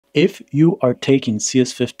If you are taking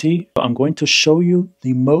CS50, I'm going to show you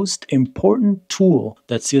the most important tool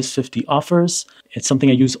that CS50 offers. It's something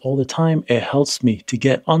I use all the time. It helps me to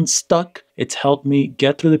get unstuck. It's helped me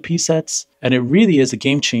get through the P-sets, and it really is a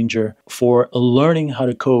game changer for learning how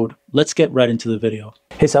to code. Let's get right into the video.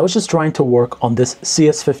 Hey, so I was just trying to work on this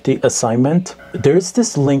CS50 assignment. There's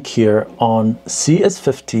this link here on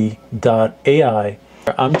cs50.ai.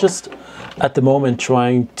 I'm just at the moment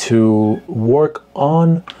trying to work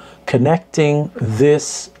on connecting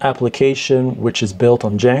this application, which is built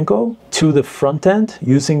on Django, to the front end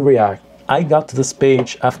using React. I got to this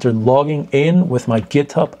page after logging in with my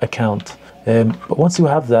GitHub account. But once you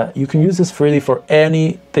have that, you can use this freely for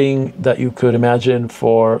anything that you could imagine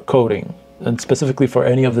for coding, and specifically for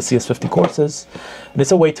any of the CS50 courses. And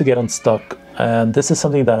it's a way to get unstuck. And this is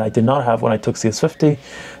something that I did not have when I took CS50.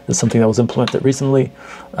 It's something that was implemented recently.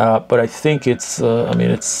 But I think it's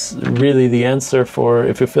really the answer for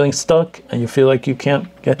if you're feeling stuck and you feel like you can't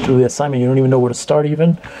get through the assignment, you don't even know where to start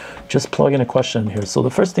even, just plug in a question here. So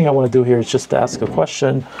the first thing I want to do here is just to ask a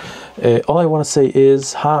question. All I want to say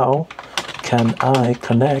is, how can I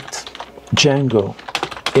connect Django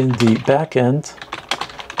in the back end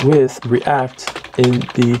with React in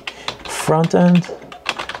the front end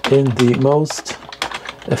in the most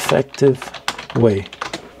effective way?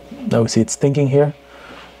 Now we see it's thinking here,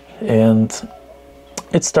 and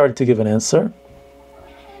it started to give an answer.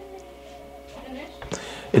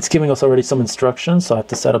 It's giving us already some instructions, so I have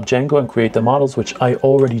to set up Django and create the models, which I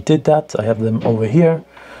already did that. I have them over here,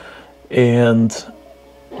 and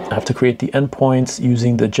I have to create the endpoints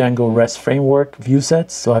using the Django REST framework view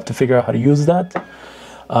sets, so I have to figure out how to use that.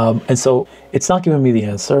 And so it's not giving me the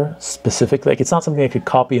answer specifically. Like, it's not something I could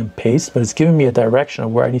copy and paste, but it's giving me a direction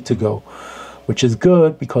of where I need to go, which is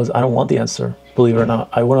good because I don't want the answer, believe it or not.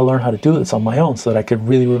 I want to learn how to do this on my own so that I could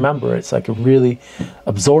really remember it, so I could really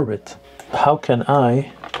absorb it. How can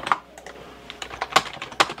I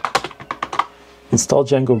install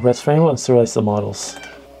Django REST framework and serialize the models?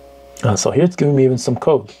 So here it's giving me even some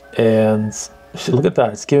code. And look at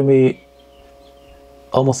that, it's giving me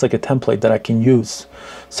almost like a template that I can use.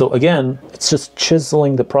 So again, it's just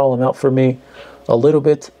chiseling the problem out for me a little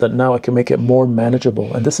bit, that now I can make it more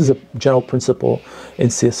manageable. And this is a general principle in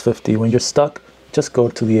CS50. When you're stuck, just go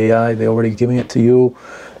to the AI. They're already giving it to you.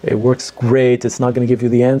 It works great. It's not going to give you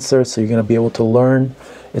the answer, so you're going to be able to learn.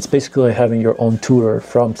 It's basically like having your own tutor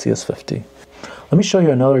from CS50. Let me show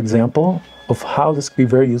you another example of how this could be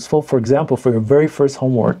very useful. For example, for your very first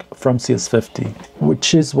homework from CS50,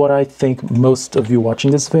 which is what I think most of you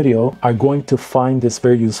watching this video are going to find this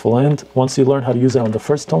very useful. And once you learn how to use it on the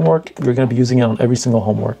first homework, you're going to be using it on every single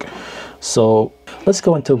homework. So let's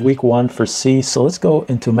go into week 1 for C. So let's go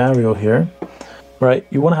into Mario here, right?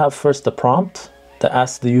 You want to have first the prompt that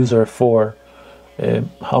asks the user for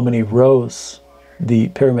how many rows the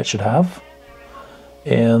pyramid should have.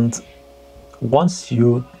 And once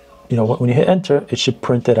when you hit enter, it should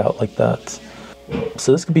print it out like that.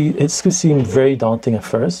 So this could seem very daunting at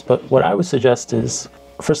first, but what I would suggest is,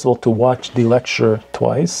 first of all, to watch the lecture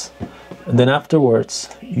twice, and then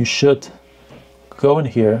afterwards you should go in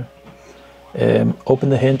here, open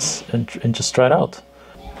the hints, and just try it out.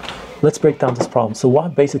 Let's break down this problem. So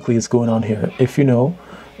what basically is going on here? If you know,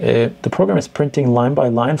 the program is printing line by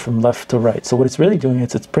line from left to right. So what it's really doing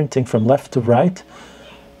is it's printing from left to right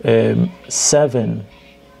 7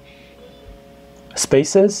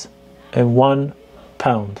 spaces and 1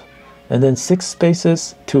 pound, and then 6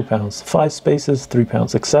 spaces, 2 pounds, 5 spaces, 3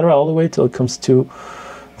 pounds, etc., all the way till it comes to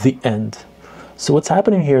the end. So what's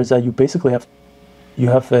happening here is that you basically have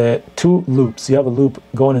 2 loops. You have a loop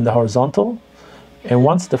going in the horizontal, and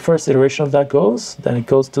once the first iteration of that goes, then it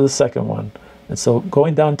goes to the second one. And so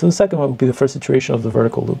going down to the second one would be the first iteration of the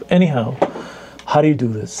vertical loop. Anyhow, how do you do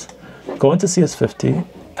this? Go into CS50,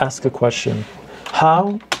 ask a question.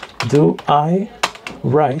 How do I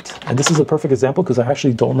write, and this is a perfect example because I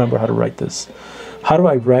actually don't remember how to write this. How do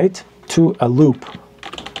I write to a loop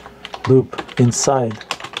inside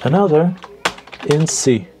another in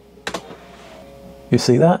C? You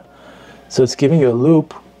see that? So it's giving you a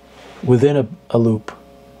loop within a loop.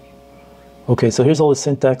 Okay, so here's all the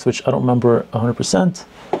syntax, which I don't remember 100%,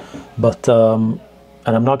 but and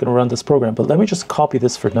I'm not going to run this program, but let me just copy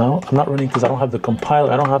this for now. I'm not running because I don't have the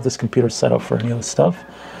compiler. I don't have this computer set up for any of this stuff.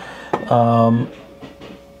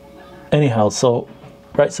 Anyhow, so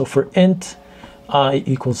for int I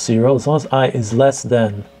equals 0, as long as I is less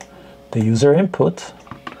than the user input,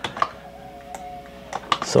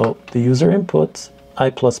 so the user input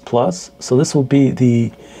I++, so this will be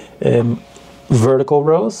the vertical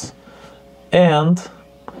rows, and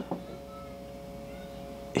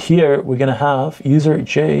here we're gonna have user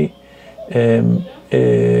J.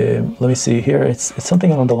 Let me see here. It's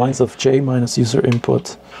something along the lines of J minus user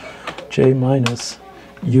input, J minus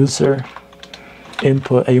user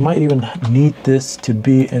input. And you might even need this to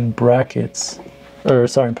be in brackets, or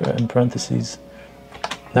sorry, in parentheses.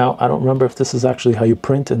 Now I don't remember if this is actually how you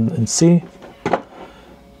print in C.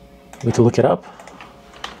 We have to look it up.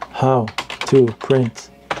 How to print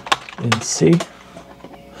in C.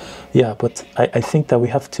 Yeah, but I think that we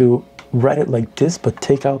have to write it like this, but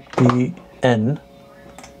take out the N.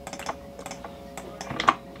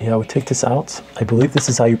 Yeah, we take this out. I believe this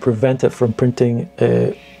is how you prevent it from printing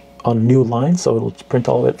on a new line, so it'll print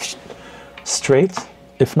all of it straight.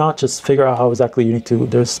 If not, just figure out how exactly you need to.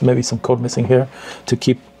 There's maybe some code missing here to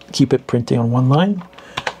keep it printing on one line.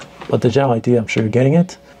 But the general idea, I'm sure you're getting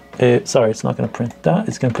it. Sorry, it's not going to print that.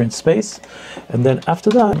 It's going to print space. And then after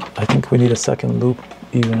that, I think we need a second loop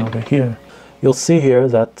even over here. You'll see here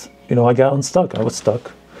that, you know, I got unstuck. I was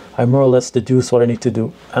stuck. I more or less deduce what I need to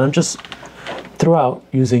do. And I'm just throughout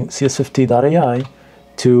using CS50.ai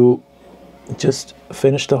to just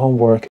finish the homework